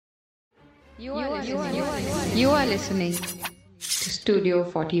You are listening to Studio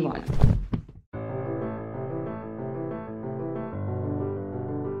 41.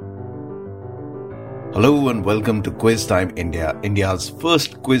 Hello and welcome to Quiz Time India, India's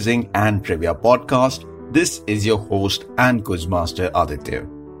first quizzing and trivia podcast. This is your host and quizmaster Aditya.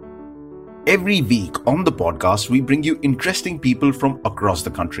 Every week on the podcast, we bring you interesting people from across the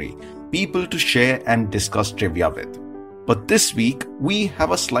country, people to share and discuss trivia with. But this week, we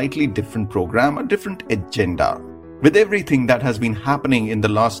have a slightly different program, a different agenda. With everything that has been happening in the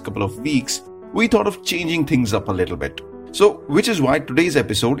last couple of weeks, we thought of changing things up a little bit. So, which is why today's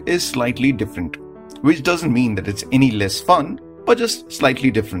episode is slightly different. Which doesn't mean that it's any less fun, but just slightly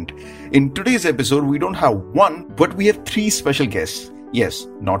different. In today's episode, we don't have one, but we have three special guests. Yes,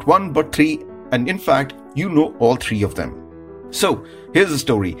 not one, but three. And in fact, you know all three of them. So, here's the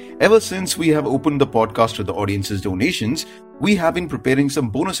story. Ever since we have opened the podcast to the audience's donations, we have been preparing some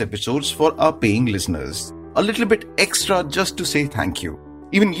bonus episodes for our paying listeners. A little bit extra just to say thank you.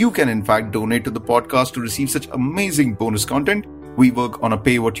 Even you can in fact donate to the podcast to receive such amazing bonus content. We work on a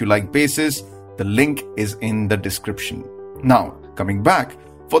pay what you like basis. The link is in the description. Now, coming back,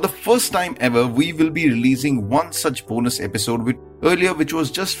 for the first time ever, we will be releasing one such bonus episode which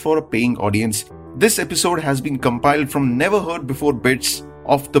was just for a paying audience. This episode has been compiled from never heard before bits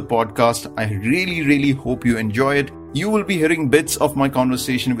of the podcast. I really hope you enjoy it. You will be hearing bits of my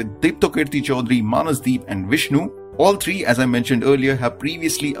conversation with Deeptokirti Chaudhary, Manasdeep and Vishnu. All three, as I mentioned earlier, have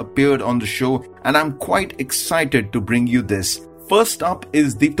previously appeared on the show and I'm quite excited to bring you this. First up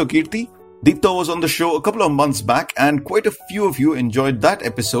is Deeptokirti. Deepta was on the show a couple of months back and quite a few of you enjoyed that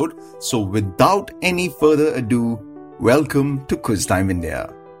episode. So without any further ado, welcome to Quiz Time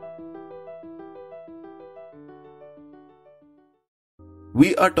India.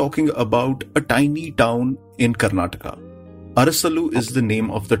 We are talking about a tiny town in Karnataka. Arasalu is the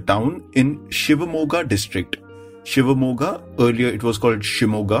name of the town in Shivamogga district. Shivamogga, earlier it was called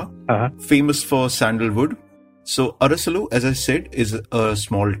Shimoga, famous for sandalwood. So Arasalu, as I said, is a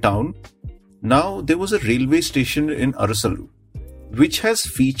small town. Now there was a railway station in Arasalu, which has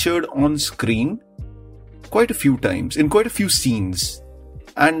featured on screen quite a few times, in quite a few scenes.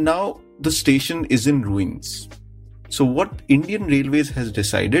 And now the station is in ruins. So what Indian Railways has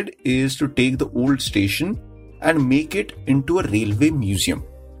decided is to take the old station and make it into a railway museum.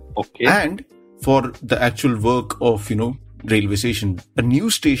 Okay. And for the actual work of, railway station, a new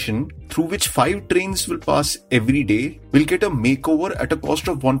station through which 5 trains will pass every day will get a makeover at a cost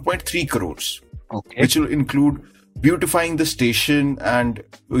of 1.3 crores. Okay. Which will include beautifying the station and,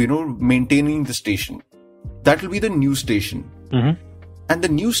 maintaining the station. That will be the new station. Mm-hmm. And the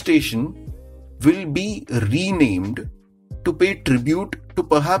new station will be renamed to pay tribute to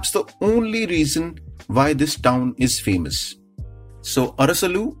perhaps the only reason why this town is famous. So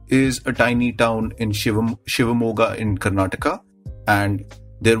Arasalu is a tiny town in Shivamogga in Karnataka, and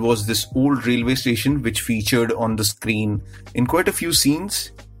there was this old railway station which featured on the screen in quite a few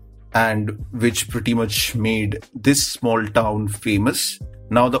scenes and which pretty much made this small town famous.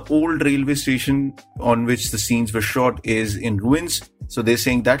 Now the old railway station on which the scenes were shot is in ruins. So they're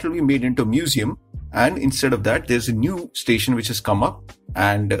saying that will be made into a museum. And instead of that, there's a new station which has come up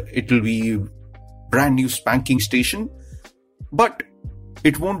and it will be brand new spanking station. But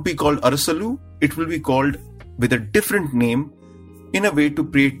it won't be called Arasalu. It will be called with a different name in a way to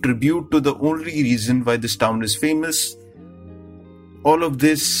pay tribute to the only reason why this town is famous. All of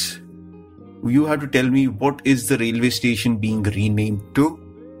this, you have to tell me what is the railway station being renamed to?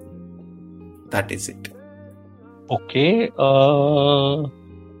 That is it. Okay.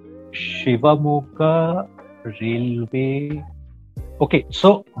 Shivamogga Railway. Okay,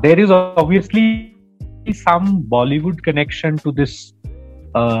 so there is obviously some Bollywood connection to this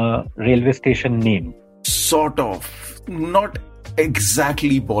railway station name. Sort of. Not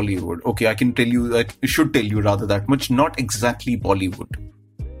exactly Bollywood. Okay, I can tell you that. I should tell you rather that much. Not exactly Bollywood.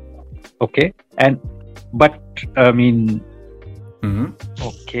 Okay, but I mean,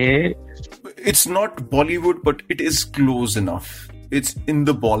 okay. It's not Bollywood, but it is close enough. It's in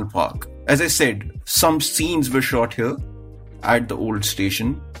the ballpark. As I said, some scenes were shot here at the old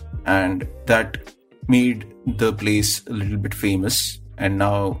station, and that made the place a little bit famous. And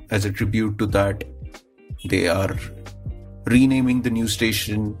now, as a tribute to that, they are renaming the new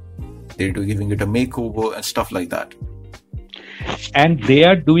station. They're giving it a makeover and stuff like that. And they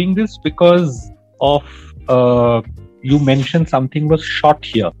are doing this because of, you mentioned something was shot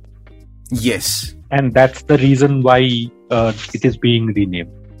here. Yes. And that's the reason why it is being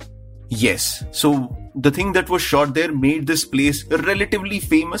renamed. Yes. So the thing that was shot there made this place relatively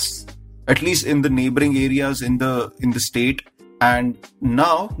famous, at least in the neighboring areas in the state. And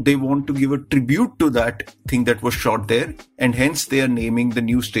now they want to give a tribute to that thing that was shot there, and hence they are naming the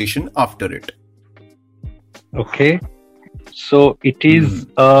new station after it. Okay. So it is,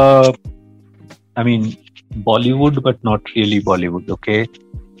 Bollywood, but not really Bollywood. Okay.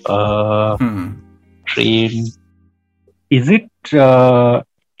 Train. Is it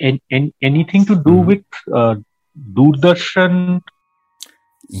anything to do with Doordarshan?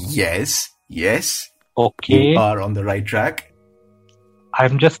 Yes. Okay. You are on the right track.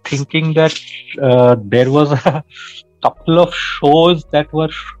 I'm just thinking that there was a couple of shows that were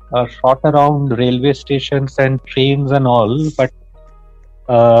shot around railway stations and trains and all, but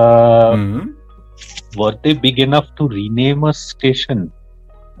were they big enough to rename a station?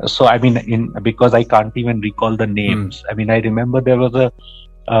 So because I can't even recall the names. I remember there was a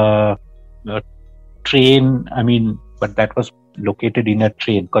train. But that was located in a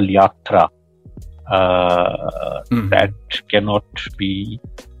train called Yatra. That cannot be.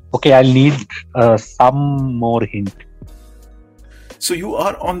 Okay, I'll need some more hint. So you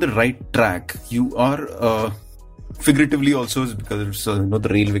are on the right track. You are figuratively also, because it's the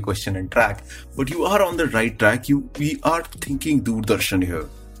railway question and track, but you are on the right track. We are thinking Doordarshan here.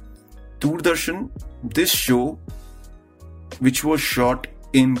 Doordarshan, this show, which was shot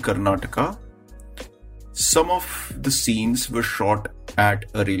in Karnataka, some of the scenes were shot at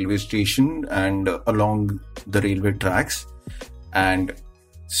a railway station and along the railway tracks. And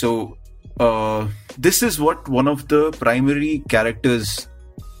so this is what one of the primary characters,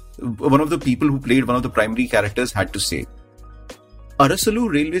 one of the people who played one of the primary characters had to say. Arasalu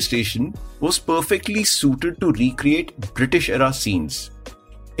railway station was perfectly suited to recreate British era scenes.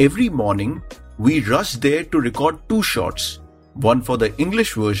 Every morning, we rushed there to record 2 shots, one for the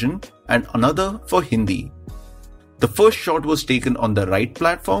English version and another for Hindi. The first shot was taken on the right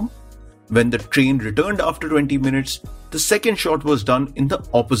platform. When the train returned after 20 minutes, the second shot was done in the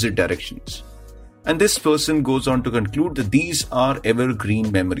opposite directions. And this person goes on to conclude that these are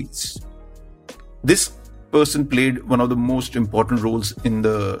evergreen memories. This person played one of the most important roles in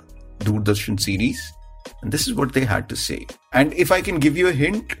the Doordarshan series. And this is what they had to say. And if I can give you a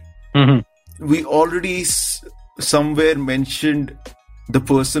hint, we already somewhere mentioned the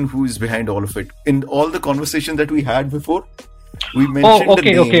person who is behind all of it. In all the conversation that we had before, we mentioned the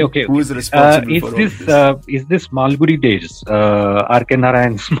name who is responsible for all this. Is this Malgudi Days? R.K.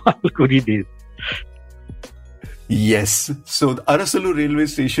 Narayan's Malgudi Days. Yes. So the Arasalu railway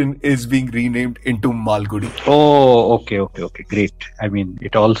station is being renamed into Malgudi. Oh, okay. Great.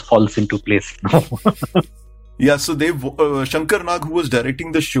 It all falls into place now. Yeah, so Shankar Nag, who was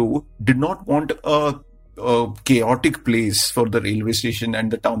directing the show, did not want a chaotic place for the railway station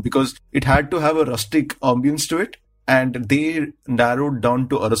and the town because it had to have a rustic ambience to it. And they narrowed down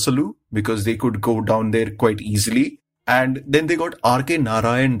to Arasalu because they could go down there quite easily. And then they got R.K.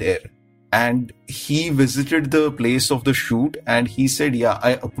 Narayan there. And he visited the place of the shoot and he said, yeah,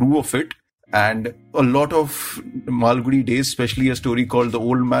 I approve of it. And a lot of Malgudi Days, especially a story called The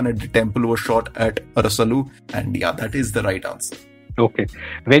Old Man at the Temple, was shot at Arasalu. And yeah, that is the right answer. Okay.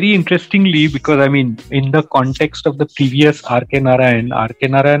 Very interestingly, because in the context of the previous R.K.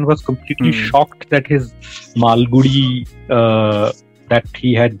 Narayan was completely shocked that his Malgudi that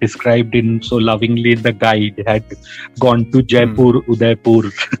he had described in so lovingly in the guide had gone to Jaipur,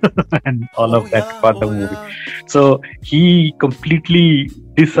 Udaipur and all of that for the movie. So he completely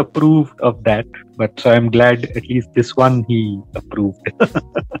disapproved of that. But so I'm glad at least this one he approved.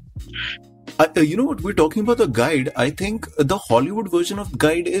 You know what, we're talking about the guide. I think the Hollywood version of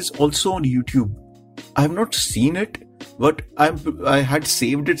guide is also on YouTube. I have not seen it, but I had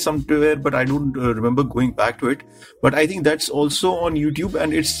saved it somewhere, but I don't remember going back to it. But I think that's also on YouTube,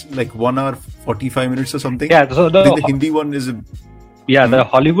 and it's like 1 hour 45 minutes or something. Yeah, so the Hindi one is. The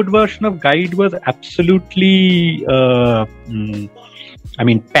Hollywood version of Guide was absolutely,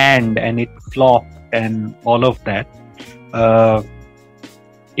 panned and it flopped and all of that.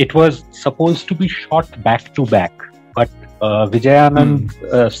 It was supposed to be shot back to back, but Vijay Anand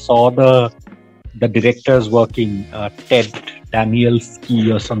saw the directors working, Ted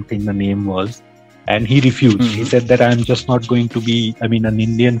Danielski or something the name was, and he refused. He said that I'm just not going to be, an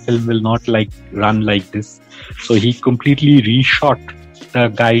Indian film will not run like this. So he completely reshot the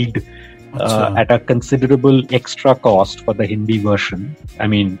Guide at a considerable extra cost for the Hindi version.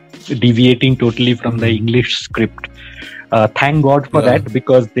 Deviating totally from the English script. Thank God for that,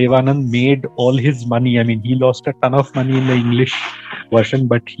 because Dev Anand made all his money. He lost a ton of money in the English version,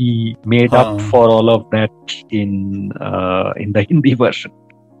 but he made up for all of that in the Hindi version.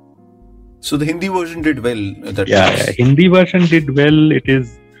 So the Hindi version did well. Hindi version did well. It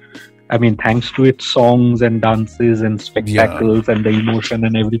is, I mean, thanks to its songs and dances and spectacles and the emotion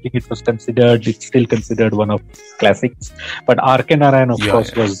and everything, it's still considered one of classics. But R.K. Narayan, of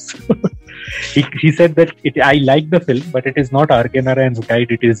course, was... he said that I like the film, but it is not R.K. Narayan's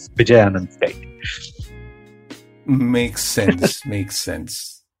guide, it is Vijay Anand's guide. Makes sense. Makes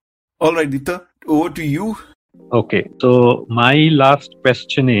sense. All right, Deepta, over to you. Okay, so my last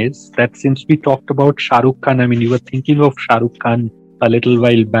question is that since we talked about Shah Rukh Khan, I mean, you were thinking of Shah Rukh Khan a little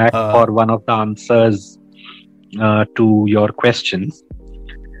while back for one of the answers to your questions.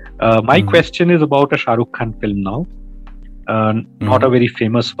 My question is about a Shah Rukh Khan film now, not a very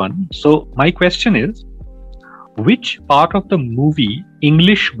famous one. So my question is, which part of the movie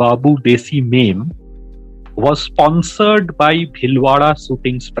English Babu Desi Meme was sponsored by Bhilwara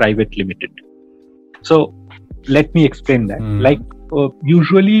Shootings Private Limited? So let me explain that.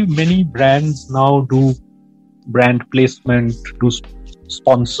 Usually many brands now do brand placement, do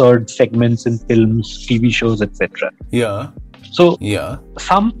sponsored segments in films, TV shows, etc. So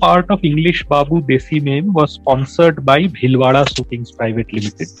some part of English Babu Desi Meme was sponsored by Bhilwara Shootings Private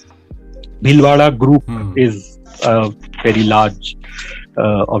Limited. Bhilwara Group is a very large,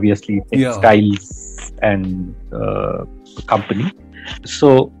 obviously, textiles and company.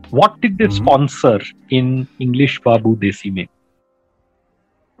 So what did they sponsor in English Babu Desi Meme?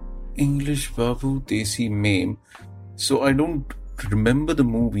 English Babu Desi Meme. So I don't remember the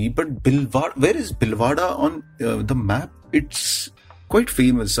movie, but Bhilwara, where is Bhilwara on the map? It's quite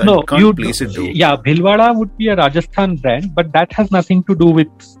famous. I can't place it though. Yeah, Bhilwara would be a Rajasthan brand, but that has nothing to do with...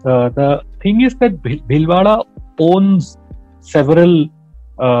 the thing is that Bhilwara owns several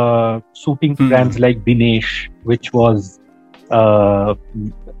shooting brands like Dinesh, which was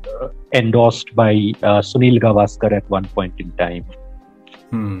endorsed by Sunil Gavaskar at one point in time.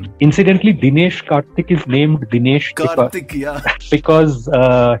 Incidentally, Dinesh Karthik is named Dinesh because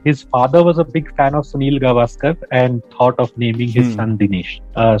his father was a big fan of Sunil Gavaskar and thought of naming his son Dinesh.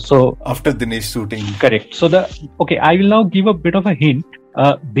 So after Dinesh shooting, correct. So I will now give a bit of a hint.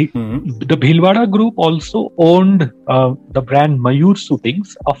 The Bhilwara Group also owned the brand Mayur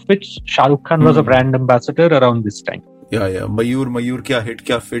Shootings, of which Shah Rukh Khan was a brand ambassador around this time. Mayur kya hit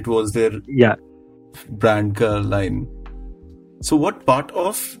kya fit was their brand ka line. So what part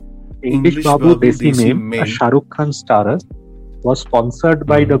of English Babu Desi Meme, a Shah Rukh Khan starrer, was sponsored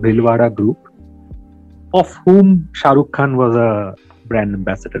by the Bhilwara Group, of whom Shah Rukh Khan was a brand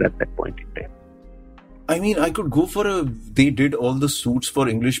ambassador at that point in time? I mean, I could go for they did all the suits for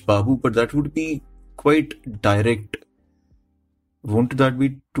English Babu, but that would be quite direct. Won't that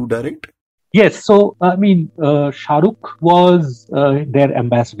be too direct? Yes, so I mean, Shah Rukh was their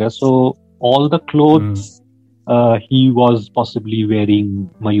ambassador, so all the clothes he was possibly wearing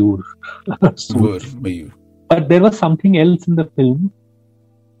Mayur suits. But there was something else in the film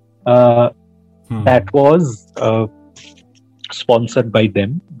that was sponsored by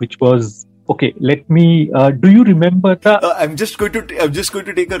them, which was... Okay, let me... do you remember the... I'm just going to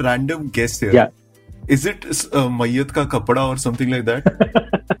take a random guess here. Yeah. Is it Mayyat ka kapada or something like that?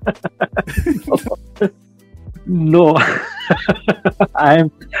 No. I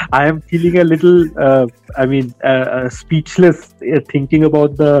am feeling a little, speechless thinking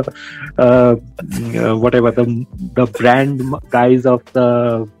about the brand guys of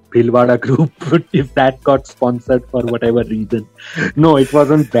the Bhilwara Group, if that got sponsored for whatever reason. No, it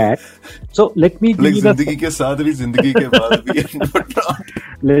wasn't that. So let me give you Let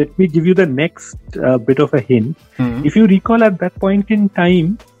me give you the next bit of a hint. If you recall, at that point in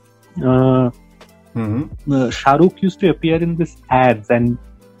time, Shah Rukh used to appear in this ads, and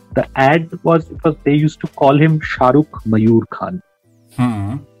the ad was because they used to call him Shah Rukh Mayur Khan.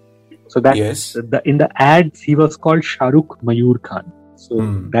 So that in the ads he was called Shah Rukh Mayur Khan. So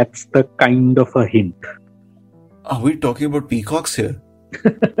that's the kind of a hint. Are we talking about peacocks here?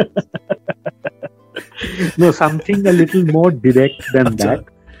 No, something a little more direct than that.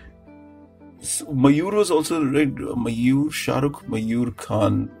 So Mayur was also right. Mayur, Shah Rukh Mayur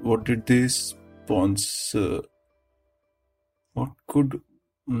Khan. What did they sponsor? What could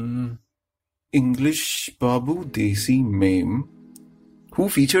English Babu Desi Meme? Who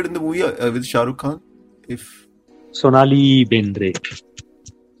featured in the movie with Shah Rukh Khan? Sonali Bendre.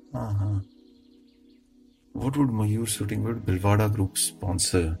 What would Mayur shooting? What would Bhilwara Group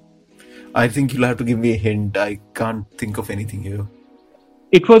sponsor? I think you'll have to give me a hint. I can't think of anything here.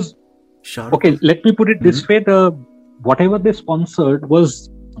 It was... Okay, let me put it this way. Whatever they sponsored was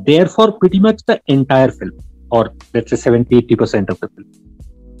there for pretty much the entire film. Or let's say 70-80% of the film.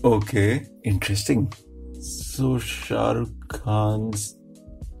 Okay, interesting. So Shah Rukh Khan's...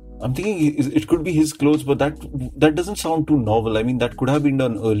 I'm thinking it could be his clothes, but that doesn't sound too novel. I mean, that could have been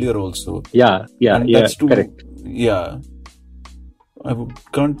done earlier also. Yeah, that's too, correct. Yeah. I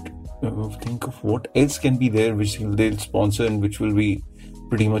can't think of what else can be there which they'll sponsor and which will be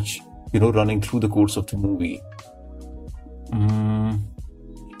pretty much, running through the course of the movie.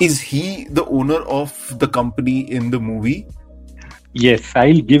 Is he the owner of the company in the movie? Yes,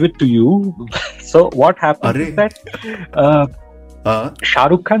 I'll give it to you. So what happens is that Shah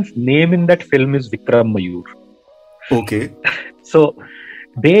Rukh Khan's name in that film is Vikram Mayur. Okay. So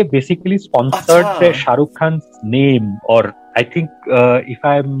they basically sponsored the Shah Rukh Khan's name, or I think if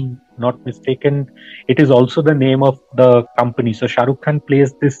I'm not mistaken, it is also the name of the company. So Shah Rukh Khan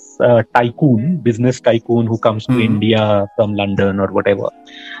plays this business tycoon who comes to India from London or whatever.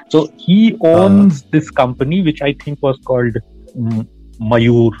 So he owns this company, which I think was called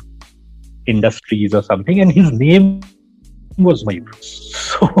Mayur Industries or something, and his name was Mayur.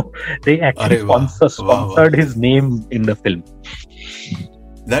 So they actually sponsored his name in the film.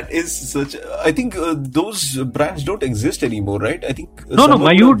 That is such. I think those brands don't exist anymore, right? I think no.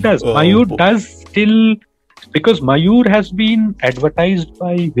 Mayur does. Mayur does still, because Mayur has been advertised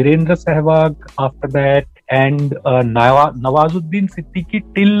by Virendra Sehwag after that, and Nawazuddin Siddiqui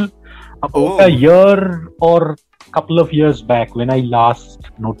till about a year or couple of years back when I last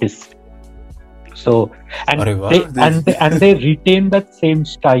noticed. So they retain that same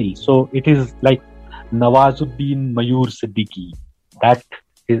style. So it is like Nawazuddin Mayur Siddiqui. That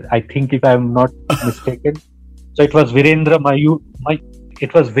is, I think, if I am not mistaken. So it was Virendra Mayur.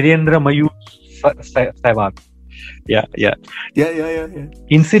 Sehwag. Yeah.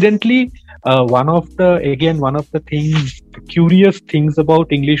 Incidentally, one of the curious things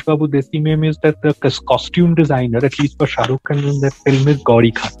about English Babu Desi Mem is that the costume designer, at least for Shah Rukh Khan in that film, is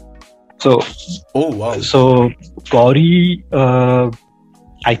Gauri Khan. So, So Gauri,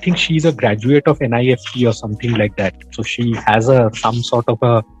 I think she's a graduate of NIFT or something like that. So she has some sort of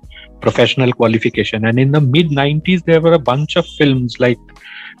a professional qualification. And in the mid-90s, there were a bunch of films like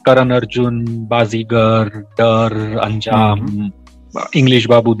Karan Arjun, Bazigar, Dar, Anjam, English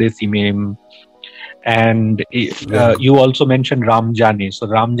Babu Desi Mem. And you also mentioned Ram Jaane. So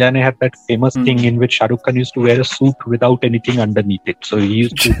Ram Jaane had that famous thing in which Shah Rukh Khan used to wear a suit without anything underneath it. So he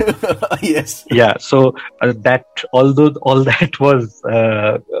used to... Yes. Yeah. So although all that was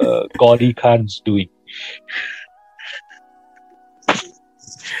Gauri Khan's doing.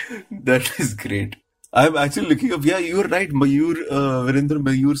 That is great. I'm actually looking up. Yeah, you're right. Virendra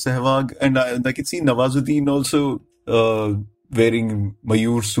Mayur Sehwag. And I can see Nawazuddin also... wearing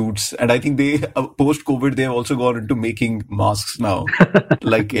Mayur suits, and I think they post-COVID they have also gone into making masks now,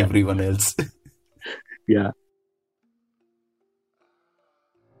 like everyone else. Yeah.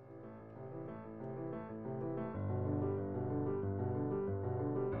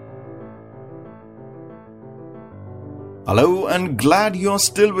 Hello, and glad you're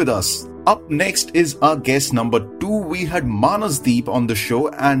still with us. Up next is our guest number 2. We had Manasdeep on the show,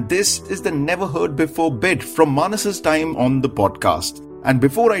 and this is the never heard before bit from Manas's time on the podcast. And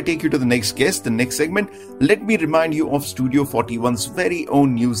before I take you to the next guest, the next segment, let me remind you of Studio 41's very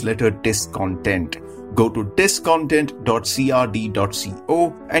own newsletter, Disc Content. Go to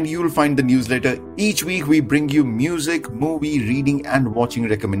disccontent.crd.co and you'll find the newsletter. Each week we bring you music, movie, reading and watching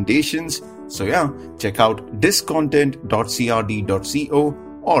recommendations. So check out disccontent.crd.co,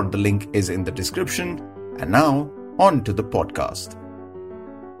 or the link is in the description. And now, on to the podcast.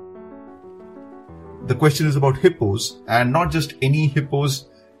 The question is about hippos, and not just any hippos,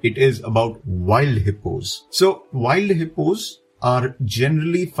 it is about wild hippos. So, wild hippos are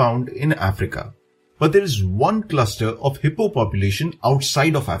generally found in Africa. But there is one cluster of hippo population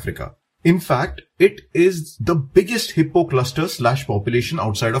outside of Africa. In fact, it is the biggest hippo cluster / population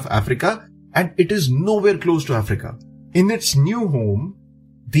outside of Africa, and it is nowhere close to Africa. In its new home,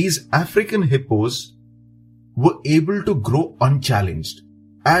 these African hippos were able to grow unchallenged,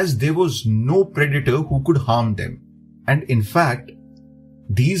 as there was no predator who could harm them. And in fact,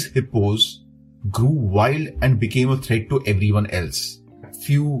 these hippos grew wild and became a threat to everyone else.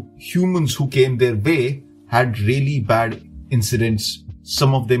 Few humans who came their way had really bad incidents,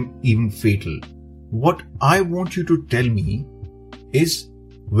 some of them even fatal. What I want you to tell me is,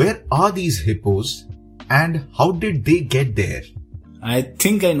 where are these hippos and how did they get there? I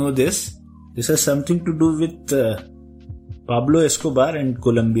think I know this. This has something to do with Pablo Escobar and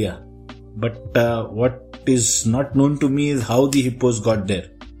Colombia. But what is not known to me is how the hippos got there.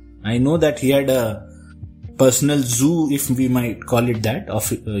 I know that he had a personal zoo, if we might call it that, of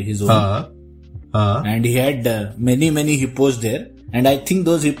his own. And he had many hippos there. And I think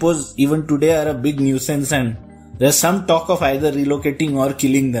those hippos even today are a big nuisance, and There's some talk of either relocating or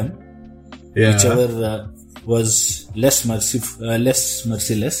killing them, whichever was less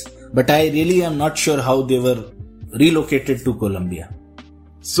merciless. But I really am not sure how they were relocated to Colombia.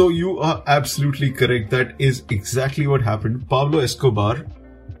 So you are absolutely correct. That is exactly what happened. Pablo Escobar,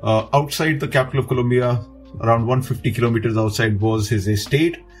 outside the capital of Colombia, around 150 kilometers outside, was his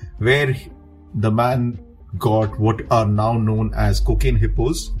estate, where the man got what are now known as cocaine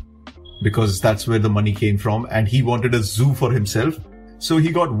hippos, because that's where the money came from, and he wanted a zoo for himself. So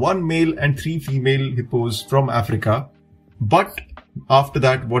he got 1 male and 3 female hippos from Africa. But after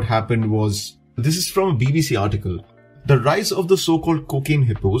that, what happened was, this is from a BBC article, the rise of the so-called cocaine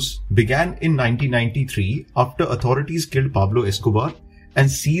hippos began in 1993 after authorities killed Pablo Escobar and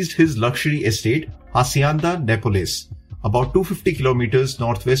seized his luxury estate, Hacienda Nápoles, about 250 kilometers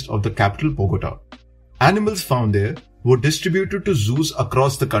northwest of the capital, Bogota. Animals found there were distributed to zoos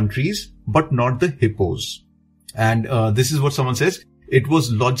across the countries, but not the hippos. And this is what someone says. It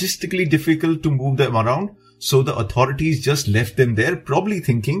was logistically difficult to move them around, so the authorities just left them there, probably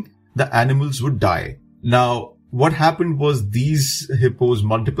thinking the animals would die. Now, what happened was these hippos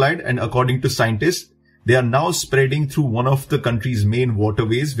multiplied, and according to scientists, they are now spreading through one of the country's main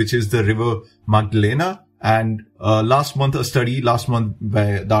waterways, which is the river Magdalena. And last month,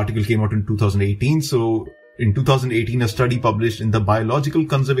 the article came out in 2018. So in 2018, a study published in the Biological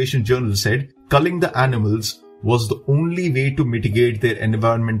Conservation Journal said culling the animals was the only way to mitigate their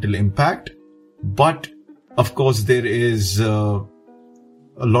environmental impact. But of course, there is a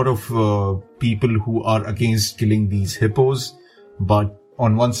lot of people who are against killing these hippos. But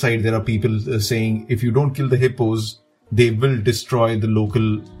on one side, there are people saying if you don't kill the hippos, they will destroy the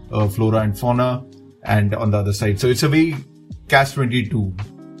local flora and fauna. And on the other side, so it's a very catch-22.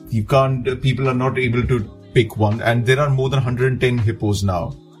 People are not able to pick one, and there are more than 110 hippos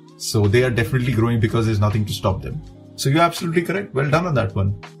now. So they are definitely growing because there's nothing to stop them. So you're absolutely correct. Well done on that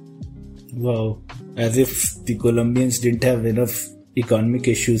one. Wow. As if the Colombians didn't have enough economic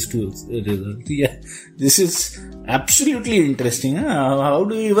issues to resolve. Yeah. This is absolutely interesting. Huh? How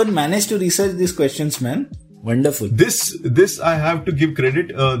do you even manage to research these questions, man? Wonderful. This I have to give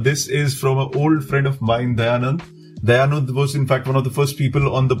credit. This is from an old friend of mine, Dayanand. Dayanand was in fact one of the first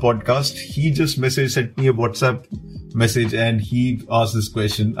people on the podcast. He just sent me a WhatsApp message and he asked this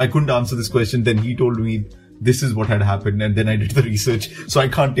question. I couldn't answer this question. Then he told me this is what had happened, and then I did the research. So I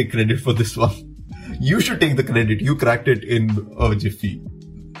can't take credit for this one. You should take the credit. You cracked it in a jiffy.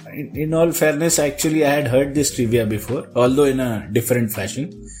 In all fairness, actually I had heard this trivia before, although in a different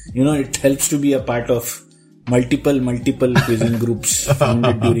fashion. You know, it helps to be a part of multiple quizzing groups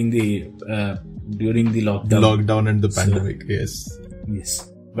founded during the lockdown and the pandemic.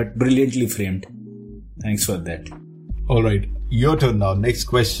 Yes, but brilliantly framed. Thanks for that. All right, your turn now. Next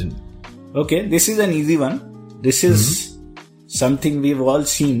question. Okay, this is an easy one. This is something we've all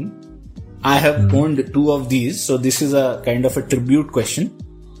seen. I have owned 2 of these, so this is a kind of a tribute question.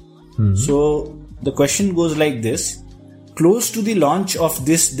 So the question goes like this: close to the launch of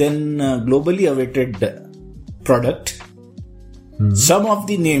this then globally awaited product, some of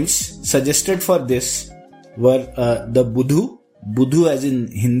the names suggested for this were the Budhu as in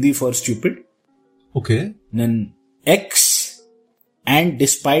Hindi for stupid. Okay. Then X and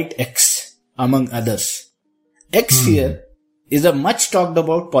Despite X, among others. X here is a much talked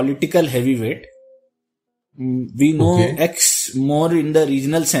about political heavyweight. We know X more in the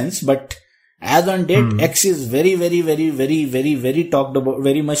regional sense, but as on date, X is very, very, very, very, very, very talked about,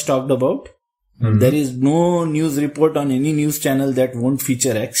 very much talked about. There is no news report on any news channel that won't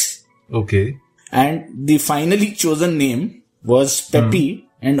feature X. Okay. And the finally chosen name was Pepi,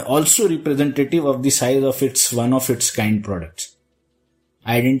 and also representative of the size of its one of its kind products.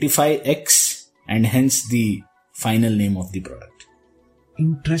 Identify X and hence the final name of the product.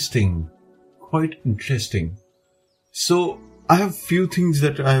 Interesting. Quite interesting. So I have few things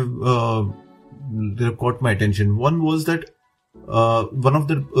that that have caught my attention. One was that one of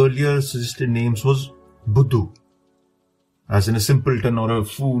the earlier suggested names was Budhu, as in a simpleton or a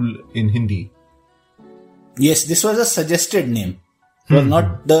fool in Hindi. Yes, this was a suggested name. It was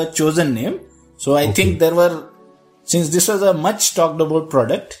not the chosen name. So I think there were, since this was a much talked about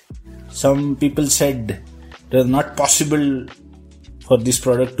product, some people said it was not possible for this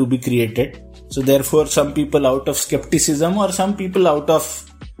product to be created. So therefore some people out of skepticism or some people out of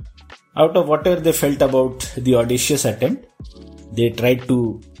whatever they felt about the audacious attempt, they tried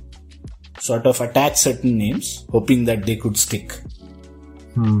to sort of attach certain names, hoping that they could stick.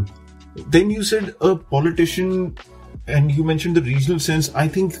 Then you said a politician, and you mentioned the regional sense. I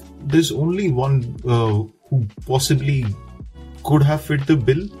think there's only one who possibly could have fit the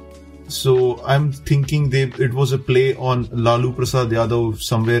bill. So I'm thinking it was a play on Lalu Prasad Yadav,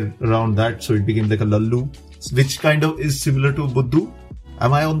 somewhere around that. So it became like a Lallu, which kind of is similar to Buddhu.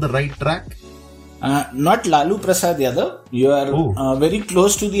 Am I on the right track? Not Lalu Prasad Yadav. You are very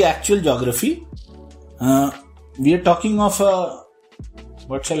close to the actual geography. We are talking of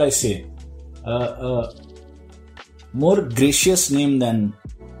what shall I say? A more gracious name than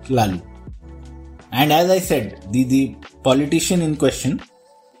Lalu. And as I said, the politician in question,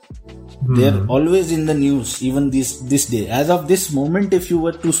 they're always in the news, even this day. As of this moment, if you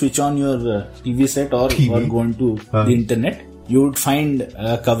were to switch on your TV set or go into the internet, you would find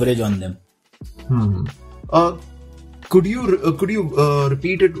coverage on them. Could you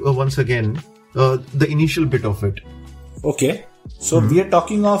repeat it once again? The initial bit of it. Okay. So we are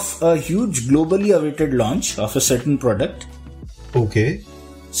talking of a huge globally awaited launch of a certain product. Okay.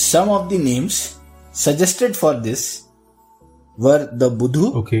 Some of the names suggested for this were the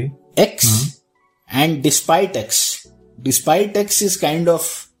Buddhu, X, and Despite X. Despite X is kind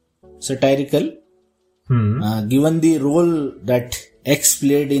of satirical, given the role that X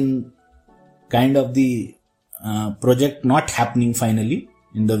played in kind of the project not happening finally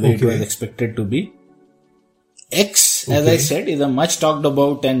in the way it was expected to be. X, as I said, is a much talked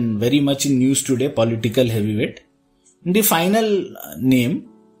about and very much in news today political heavyweight. The final name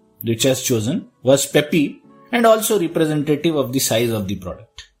which was chosen was Peppy, and also representative of the size of the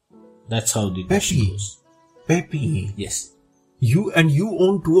product. That's how the question goes. Peppy. Yes. You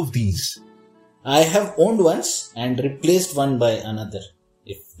own two of these. I have owned once and replaced one by another,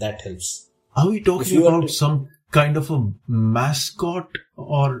 if that helps. Are we talking about some kind of a mascot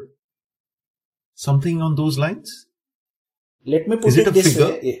or something on those lines? Let me put it this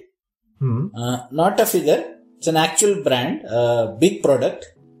way. Not a figure. It's an actual brand, a big product,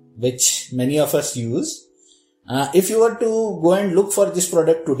 which many of us use. If you were to go and look for this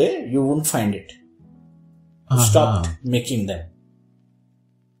product today, you wouldn't find it. Stopped making them.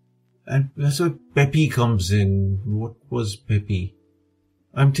 And that's where Peppy comes in. What was Peppy?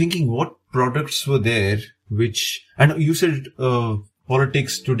 I'm thinking what products were there which... And you said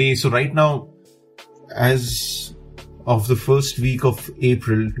politics today. So right now, as of the first week of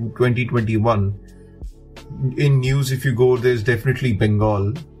April 2021, in news, if you go, there's definitely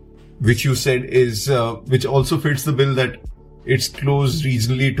Bengal, which you said is, which also fits the bill that it's close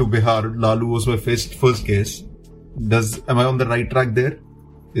regionally to Bihar. Lalu was my first guess. Am I on the right track there?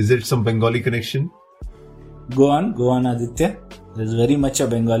 Is there some Bengali connection? Go on, Aditya. There's very much a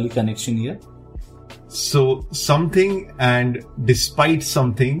Bengali connection here. So something and despite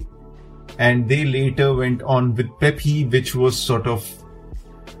something, and they later went on with Peppy, which was sort of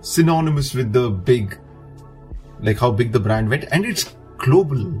synonymous with the big, like how big the brand went, and it's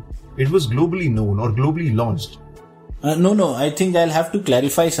global. It was globally known or globally launched. No, I think I'll have to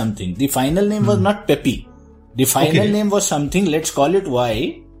clarify something. The final name was not Peppy. The final name was something, let's call it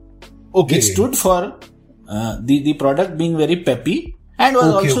Y. It stood for the product being very peppy and was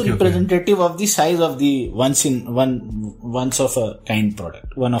also representative of the size of the once of a kind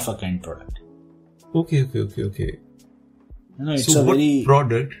product. One of a kind product. Okay. No, it's so a what very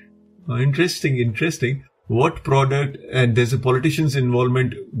product? Interesting. What product? And there's a politician's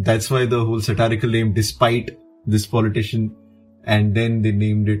involvement. That's why the whole satirical name, despite this politician. And then they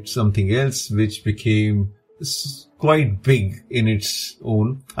named it something else, which became quite big in its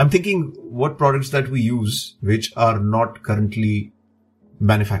own. I'm thinking what products that we use which are not currently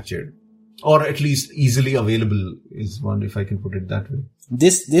manufactured or at least easily available is one, if I can put it that way.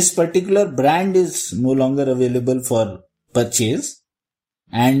 This particular brand is no longer available for purchase,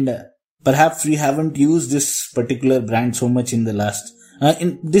 and perhaps we haven't used this particular brand so much in the last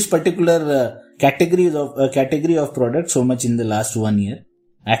in this particular category of products so much in the last 1 year.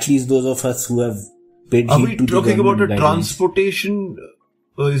 At least those of us who have paid heed. Are we to talking the about a guidelines. transportation?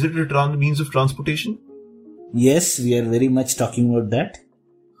 Is it a means of transportation? Yes, we are very much talking about that.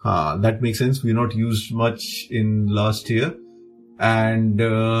 That makes sense. We're not used much in last year. And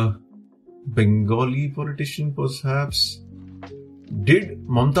Bengali politician perhaps. Did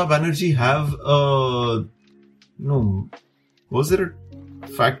Mamata Banerjee have was there a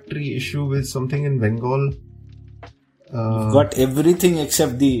factory issue with something in Bengal? You've got everything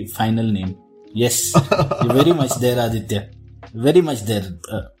except the final name. Yes, you're very much there, Aditya. Very much there.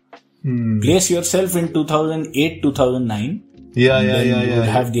 Place yourself in 2008-2009. Yeah. You would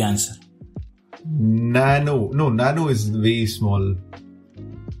have the answer. Nano is way small.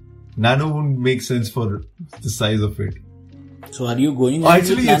 Nano wouldn't make sense for the size of it. So are you going?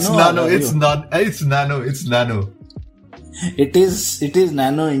 Actually, it's Nano. It's Nano. It's Nano. It is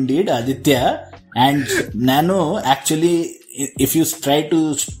Nano indeed, Aditya. And Nano actually, if you try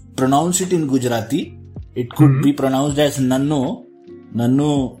to pronounce it in Gujarati. It could be pronounced as Nanno.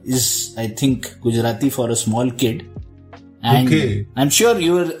 Nanno is, I think, Gujarati for a small kid. And I'm sure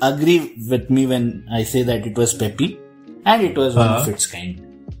you will agree with me when I say that it was Peppy. And it was one of its kind.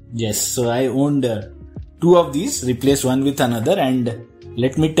 Yes, so I owned 2 of these, replaced one with another. And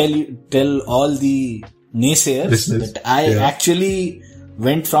let me tell all the naysayers that I actually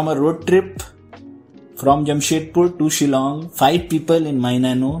went from a road trip from Jamshedpur to Shillong, 5 people in my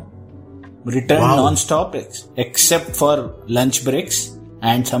Nano, returned non-stop except for lunch breaks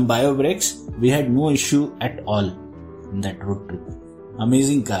and some bio breaks. We had no issue at all in that road trip.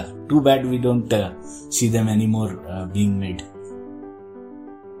 Amazing car. Too bad we don't see them anymore being made.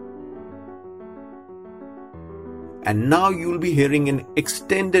 And now you'll be hearing an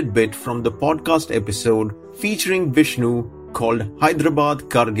extended bit from the podcast episode featuring Vishnu called Hyderabad,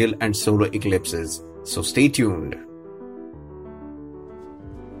 Kargil and Solar Eclipses. So stay tuned.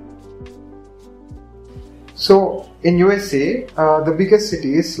 So in USA, the biggest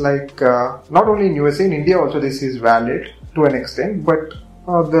cities like, not only in USA, in India also this is valid to an extent, but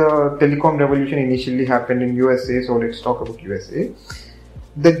the telecom revolution initially happened in USA, so let's talk about USA.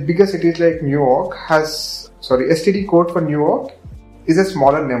 The biggest cities like New York STD code for New York is a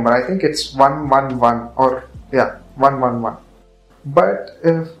smaller number. I think it's 111 or 111. But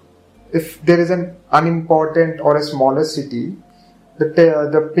if there is an unimportant or a smaller city,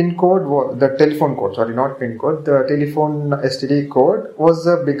 the pin code, the telephone code, not pin code, the telephone STD code was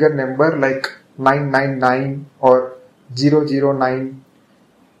a bigger number like 999 or 009,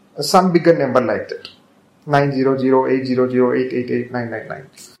 some bigger number like that. 900, 800, 888, 999.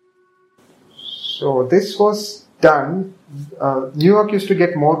 So this was done. New York used to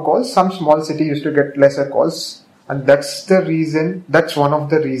get more calls. Some small city used to get lesser calls, and that's one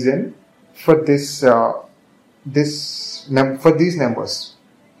of the reason for for these numbers.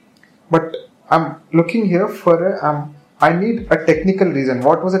 But I'm looking here for I need a technical reason.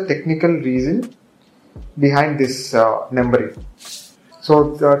 What was the technical reason behind this numbering?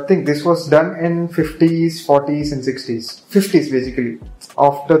 So I think this was done in 50s, 40s and 60s. 50s basically.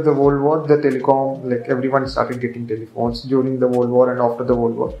 After the World War, the telecom, like everyone started getting telephones during the World War and after the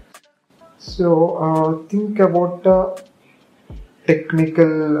World War. So think about the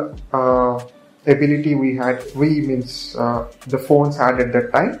technical ability the phones had at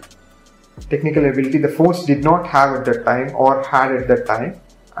that time. Technical ability the phones did not have at that time or had at that time.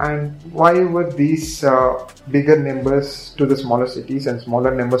 And why were these bigger numbers to the smaller cities and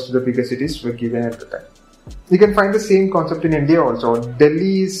smaller numbers to the bigger cities were given at the time? You can find the same concept in India also.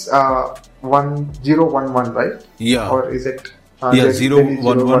 Delhi is 1011, right? Yeah. Or is it? 011,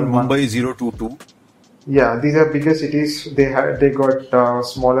 Mumbai 022. Yeah, these are bigger cities. They got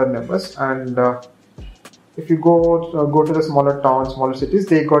smaller numbers, and if you go to the smaller towns, smaller cities,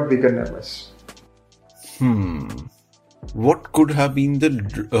 they got bigger numbers. What could have been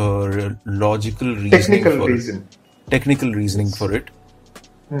the logical reasoning? Technical reasoning for it.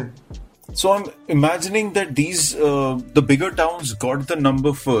 So I'm imagining that these the bigger towns got the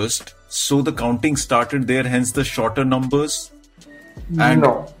number first, so the counting started there. Hence the shorter numbers. And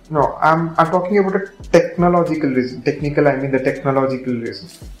no. I'm talking about a technological reason. Technical, I mean the technological reason.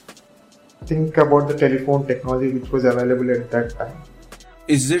 Think about the telephone technology which was available at that time.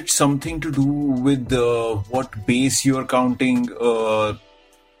 Is it something to do with what base you are counting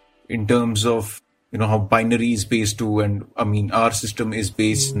in terms of how binary is base 2 and our system is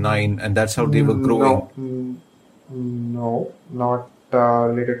base 9 and that's how they were growing? No, not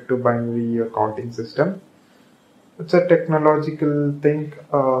related to binary or counting system. It's a technological thing.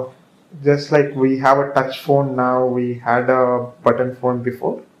 Just like we have a touch phone now, we had a button phone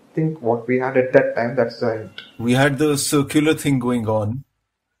before. Think what we had at that time, that's the hint. We had the circular thing going on.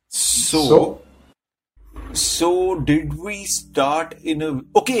 So did we start in a...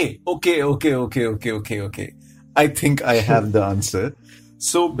 Okay. I think I have the answer.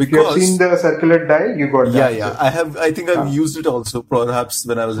 So because... You have seen the circular die, you got that. Yeah. I think I've used it also, perhaps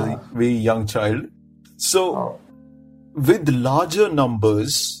when I was a very young child. So with larger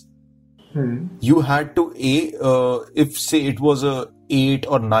numbers, you had to if say it was a 8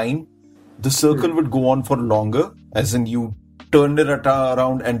 or 9, the circle would go on for longer, as in you turn it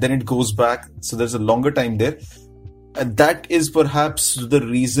around and then it goes back. So there's a longer time there. And that is perhaps the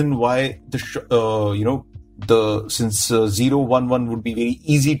reason why since 011 would be very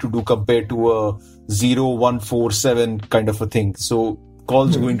easy to do compared to a 0147 kind of a thing. So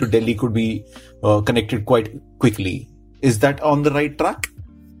calls going to Delhi could be connected quite quickly. Is that on the right track?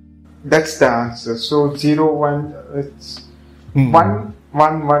 That's the answer. So 01, it's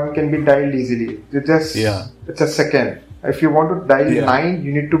 111 can be dialed easily. It's a second. If you want to dial Yeah. 9,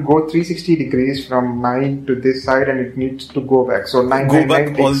 you need to go 360 degrees from 9 to this side, and it needs to go back. So 9 Go 9, back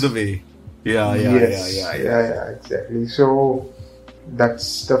 9 all takes- the way. Yeah, Yes. yeah. Exactly. So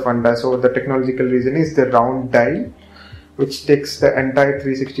that's the funda. So the technological reason is the round dial, which takes the entire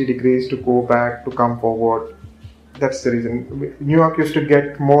 360 degrees to go back, to come forward. That's the reason. New York used to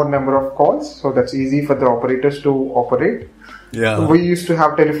get more number of calls, so that's easy for the operators to operate. Yeah. We used to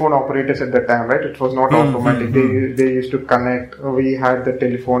have telephone operators at the time, right? It was not automatic. They used to connect. We had the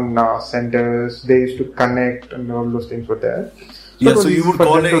telephone centers. They used to connect, and all those things were there. Yeah, it was so you easy would for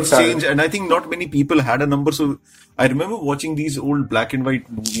call them an to exchange, dial. and I think not many people had a number. So I remember watching these old black and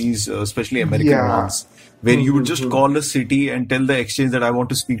white movies, especially American Yeah. ones, where you would just call a city and tell the exchange that I want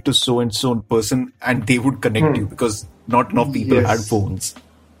to speak to so and so person, and they would connect you because not enough people Yes. had phones.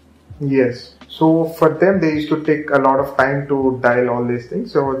 Yes. So for them, they used to take a lot of time to dial all these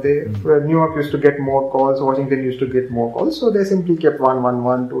things. So New York used to get more calls. Washington used to get more calls. So they simply kept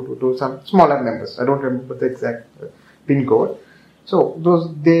 111, 222, some smaller numbers. I don't remember the exact pin code. So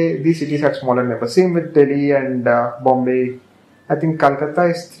these cities had smaller numbers. Same with Delhi and Bombay. I think Calcutta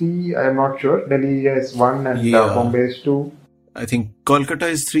is 3. I am not sure. Delhi is 1 and Yeah. Bombay is 2. I think Kolkata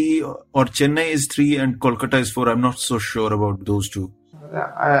is 3 or Chennai is 3 and Kolkata is 4. I'm not so sure about those two.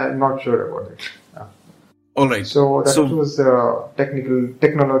 I'm not sure about it. All right. So that was a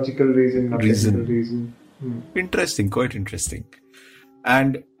technological reason, not technical reason. Interesting, quite interesting.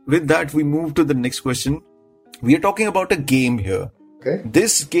 And with that, we move to the next question. We are talking about a game here. Okay.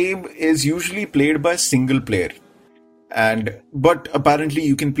 This game is usually played by single player. But apparently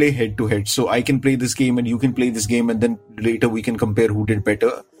you can play head to head. So I can play this game and you can play this game, and then later we can compare who did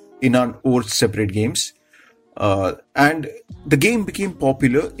better in our own separate games. And the game became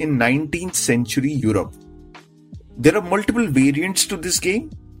popular in 19th century Europe. There are multiple variants to this game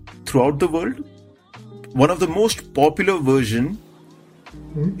throughout the world. One of the most popular version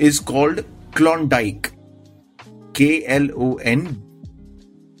is called Klondike. Klondike,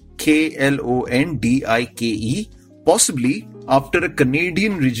 possibly after a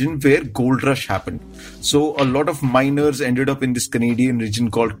Canadian region where gold rush happened. So a lot of miners ended up in this Canadian region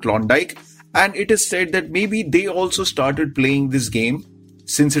called Klondike, and it is said that maybe they also started playing this game.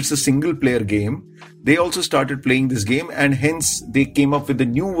 Since it's a single player game, they also started playing this game, and hence they came up with a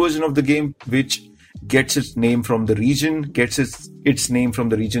new version of the game which gets its name from the region, its name from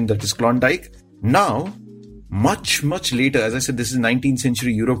the region that is Klondike. Now, much later, as I said, this is 19th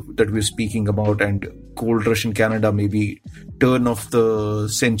century Europe that we're speaking about, and gold rush in Canada, maybe turn of the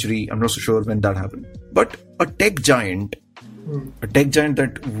century. I'm not so sure when that happened. But a tech giant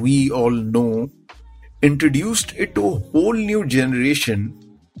that we all know, introduced it to a whole new generation.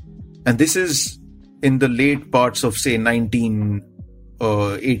 And this is in the late parts of, say, 1980s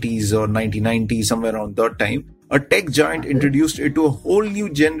or 1990s, somewhere around that time. A tech giant introduced it to a whole new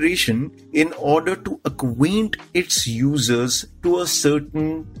generation in order to acquaint its users to a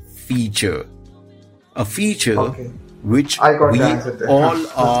certain feature. A feature which I got we the answer there. all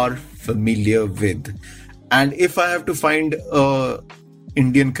are familiar with. And if I have to find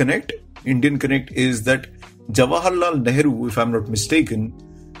Indian Connect is that Jawaharlal Nehru, if I'm not mistaken,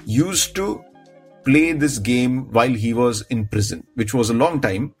 used to play this game while he was in prison, which was a long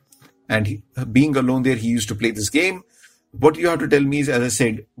time. And being alone there, he used to play this game. What you have to tell me is, as I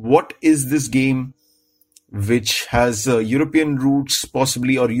said, what is this game which has European roots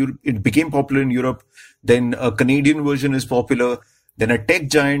possibly, or it became popular in Europe, then a Canadian version is popular, then a tech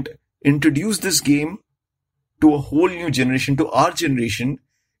giant introduced this game to a whole new generation, to our generation,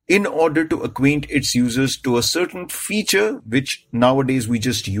 in order to acquaint its users to a certain feature which nowadays we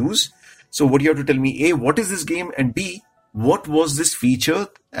just use. So what you have to tell me, A, what is this game, and B, what was this feature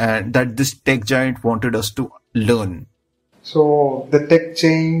and that this tech giant wanted us to learn? So the tech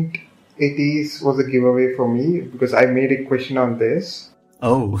giant 80s was a giveaway for me because I made a question on this.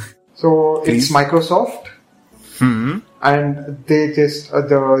 Oh. So Please. it's Microsoft. And they just,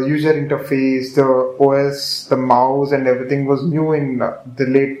 the user interface, the OS, the mouse and everything was new in the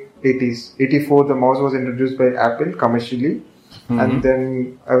late 80s. 84, the mouse was introduced by Apple commercially. And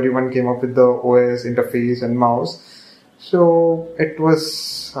then everyone came up with the OS interface and mouse. So it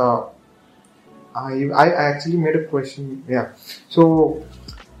was, I actually made a question. Yeah. So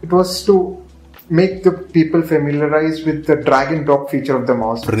it was to make the people familiarize with the drag and drop feature of the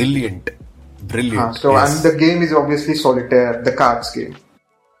mouse. Brilliant. Yes. And the game is obviously Solitaire, the cards game.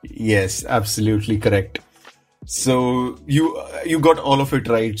 Yes, absolutely correct. So you got all of it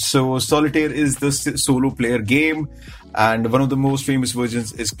right. So Solitaire is the solo player game, and one of the most famous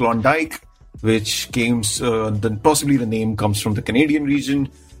versions is Klondike, which possibly the name comes from the Canadian region.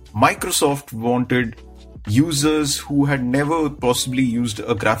 Microsoft wanted users who had never possibly used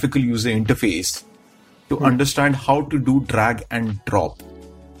a graphical user interface to understand how to do drag and drop.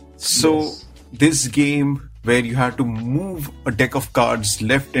 So this game where you had to move a deck of cards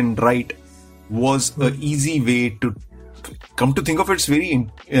left and right was an easy way to come to think of it. It's very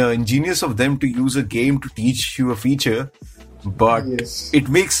ingenious of them to use a game to teach you a feature, but it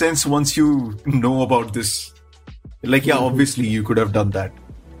makes sense once you know about this. Like, yeah, obviously you could have done that.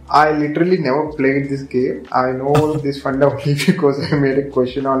 I literally never played this game. I know this funda only because I made a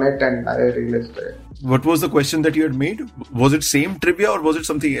question on it and I realized it. What was the question that you had made? Was it same trivia or was it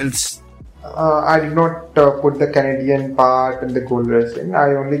something else? I did not put the Canadian part and the gold rush in.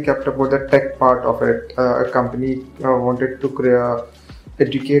 I only kept about the tech part of it. A company wanted to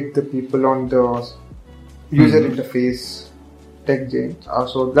educate the people on the user interface tech change.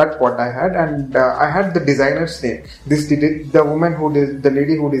 So that's what I had, and I had the designer's name. The woman the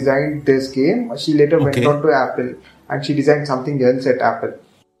lady who designed this game, she later went on to Apple and she designed something else at Apple.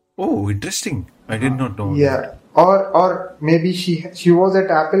 Oh, interesting. I did not know. Yeah. Or maybe she was at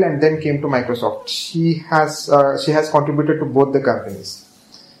Apple and then came to Microsoft. She has contributed to both the companies.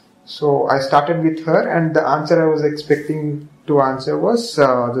 So I started with her, and the answer I was expecting to answer was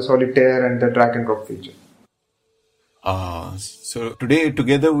the solitaire and the drag and drop feature. So today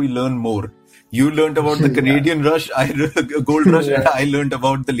together we learn more. You learned about the Canadian Rush, Gold Rush, and I learned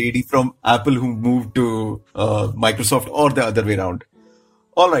about the lady from Apple who moved to Microsoft, or the other way around.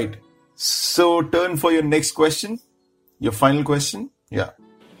 All right. So, turn for your next question. Your final question. Yeah.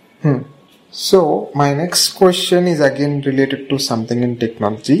 So, my next question is again related to something in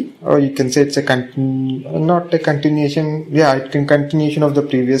technology. Or you can say it's not a continuation. Yeah, it's a continuation of the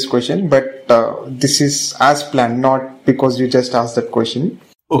previous question. But this is as planned, not because you just asked that question.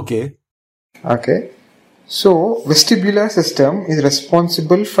 Okay. So, vestibular system is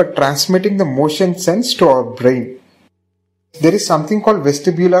responsible for transmitting the motion sense to our brain. There is something called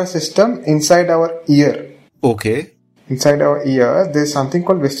vestibular system inside our ear. Okay. Inside our ear, there is something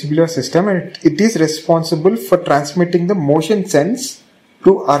called vestibular system, and it is responsible for transmitting the motion sense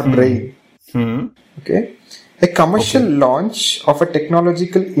to our brain. Okay. A commercial launch of a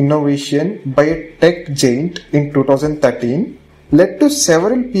technological innovation by a tech giant in 2013 led to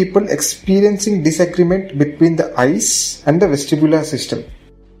several people experiencing disagreement between the eyes and the vestibular system.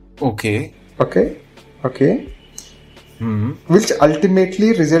 Okay. Which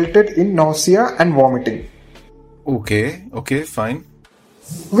ultimately resulted in nausea and vomiting. Okay, fine.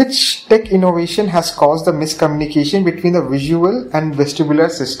 Which tech innovation has caused the miscommunication between the visual and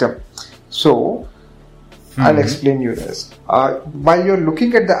vestibular system? So, I'll explain you this. While you're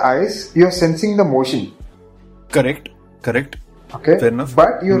looking at the eyes, you're sensing the motion. Correct. Okay. Fair enough.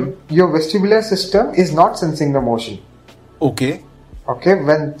 But your vestibular system is not sensing the motion. Okay.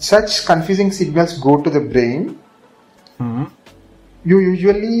 When such confusing signals go to the brain, you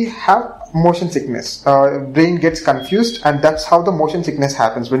usually have motion sickness. Brain gets confused, and that's how the motion sickness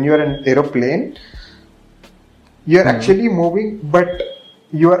happens. When you're in an aeroplane, you're actually moving, but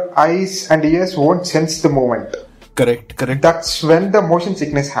your eyes and ears won't sense the movement. Correct. That's when the motion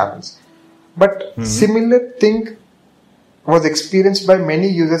sickness happens. But similar thing was experienced by many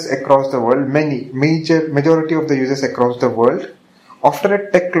users across the world, majority of the users across the world, after a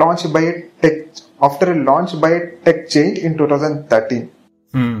launch by a tech giant in 2013.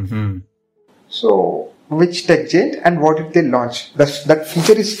 So, which tech giant and what did they launch? That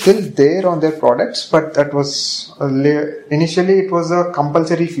feature is still there on their products, but that was initially it was a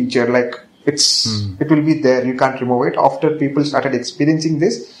compulsory feature. Like it will be there. You can't remove it. After people started experiencing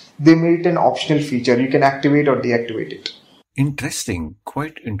this, they made it an optional feature. You can activate or deactivate it. Interesting.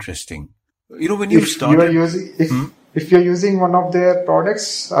 Quite interesting. When you started... If you're using one of their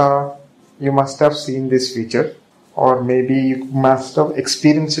products, you must have seen this feature, or maybe you must have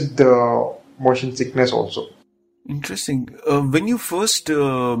experienced the motion sickness also. Interesting. When you first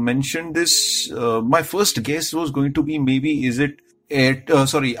mentioned this, my first guess was going to be maybe is it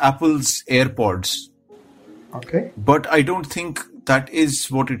Apple's AirPods. Okay. But I don't think that is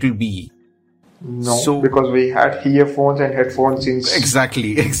what it will be. No, because we had earphones and headphones since...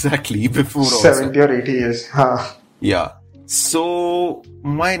 Exactly, before 70 or 80 years. Yeah. So,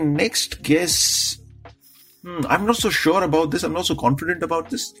 my next guess... I'm not so sure about this. I'm not so confident about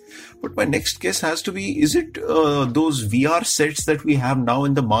this. But my next guess has to be, is it those VR sets that we have now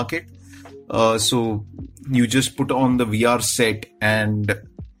in the market? So, you just put on the VR set and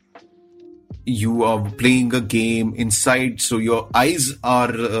you are playing a game inside. So, your eyes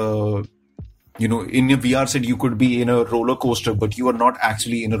are... in a VR set, you could be in a roller coaster, but you are not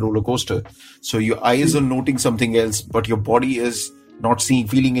actually in a roller coaster. So your eyes are noting something else, but your body is not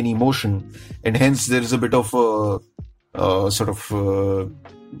feeling any emotion, and hence there is a bit of sort of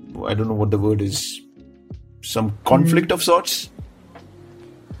I don't know what the word is, some conflict of sorts.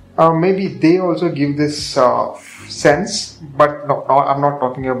 Maybe they also give this sense, but no, I'm not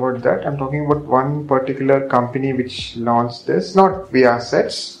talking about that. I'm talking about one particular company which launched this, not VR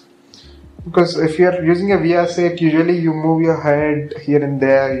sets. Because if you're using a VR set, usually you move your head here and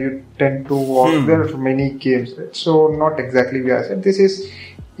there, you tend to walk. There are many games, right? So not exactly VR set. This is,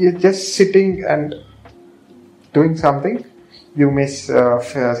 you're just sitting and doing something, you may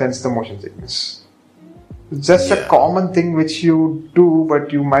sense the motion sickness. It's just a common thing which you do,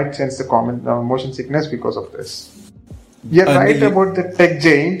 but you might sense the common motion sickness because of this. You're right about the tech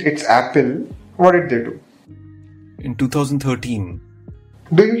giant, it's Apple. What did they do? In 2013.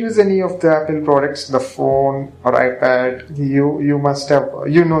 Do you use any of the Apple products, the phone or iPad? You must have,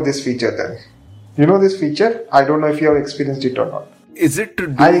 you know this feature then. You know this feature? I don't know if you have experienced it or not. Is it to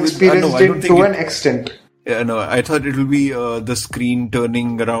do I experienced it to an extent. Yeah, no, I thought it will be the screen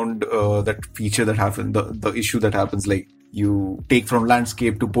turning around, that feature that happens, the issue that happens, like you take from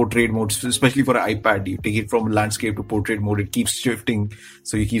landscape to portrait mode, especially for an iPad, you take it from landscape to portrait mode, it keeps shifting,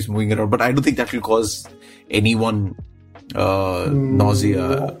 so it keeps moving around. But I don't think that will cause anyone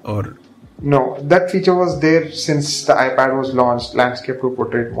nausea or... No, that feature was there since the iPad was launched, landscape to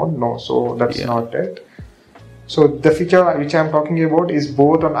portrait mode. No, so that's not it. So the feature which I'm talking about is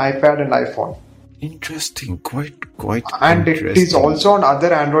both on iPad and iPhone. Interesting, quite and interesting. It is also on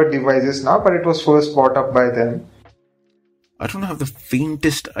other Android devices now, but it was first brought up by them. I don't have the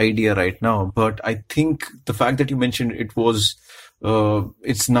faintest idea right now, but I think the fact that you mentioned it was,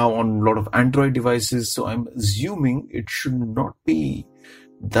 it's now on a lot of Android devices, so I'm assuming it should not be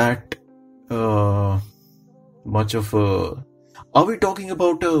that much of a... Are we talking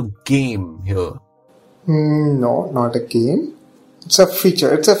about a game here? No, not a game. It's a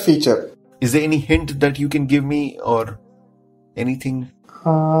feature. Is there any hint that you can give me or anything?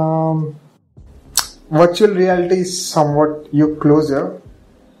 Virtual reality is somewhat closer,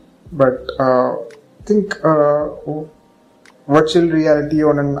 but I think virtual reality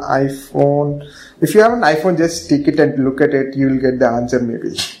on an iPhone. If you have an iPhone, just take it and look at it. You will get the answer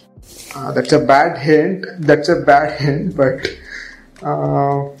maybe. That's a bad hint. But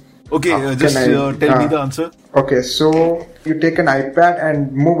okay, just tell me the answer. Okay, so you take an iPad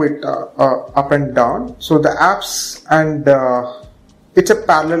and move it up and down. So the apps and it's a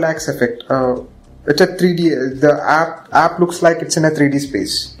parallax effect. It's a 3D. The app looks like it's in a 3D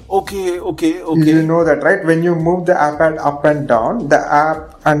space. Okay. You know that, right? When you move the iPad up and down, the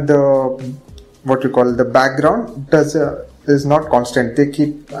app and the background is not constant. They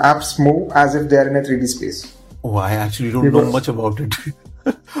keep apps move as if they are in a 3D space. Oh, I actually don't know much about it.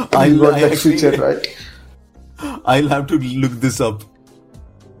 I got that feature, right? I'll have to look this up.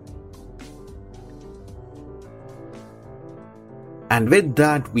 And with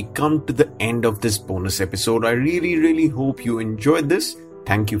that, we come to the end of this bonus episode. I really, really hope you enjoyed this.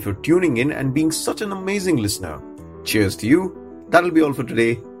 Thank you for tuning in and being such an amazing listener. Cheers to you. That'll be all for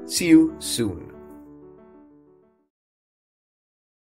today. See you soon.